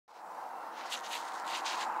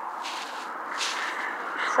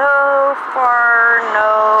So far,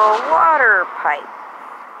 no water pipe.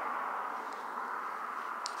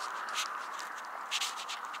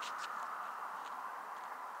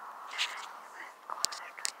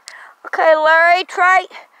 Okay, Larry, try.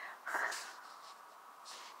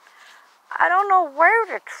 I don't know where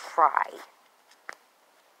to try.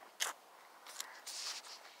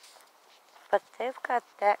 But they've got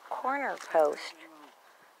that corner post.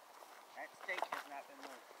 That stake has not been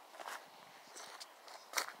moved.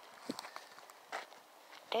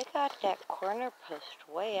 They got that corner post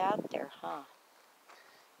way out there, huh?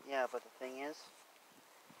 Yeah, but the thing is,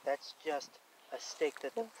 that's just a stake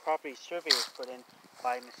that the property surveyors put in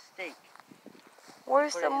by mistake.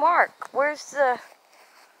 Where's the mark? Where's the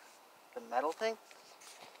metal thing?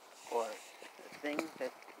 Or the thing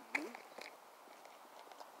that you use?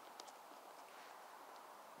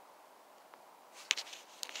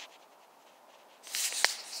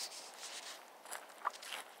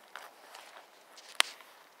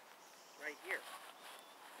 Right here.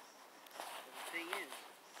 The thing is.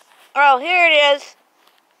 Oh, here it is.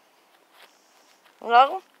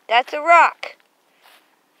 No, that's a rock.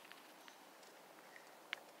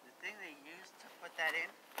 The thing they used to put that in,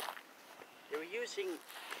 they were using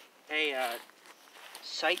a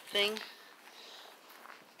sight thing,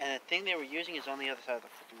 and the thing they were using is on the other side of the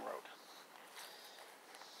freaking road.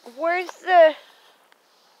 Where's the...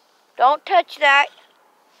 Don't touch that.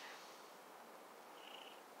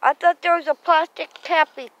 I thought there was a plastic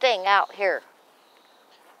tappy thing out here.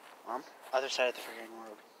 Mom, other side of the freaking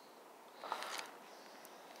road.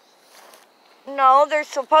 No, there's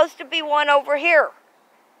supposed to be one over here.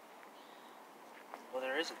 Well,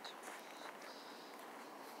 there isn't.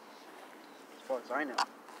 As far as I know.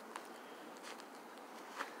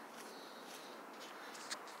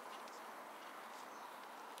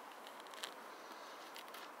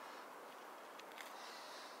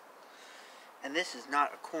 And this is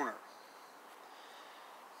not a corner.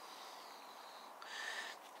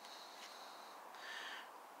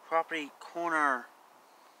 Property corner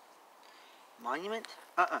monument?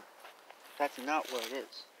 That's not what it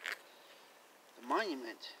is. The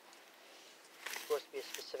monument is supposed to be a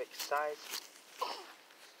specific size,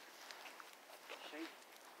 shape,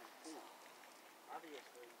 and form.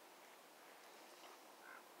 Obviously,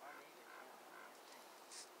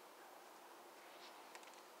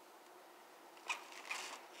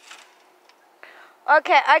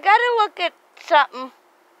 Okay, I gotta look at something.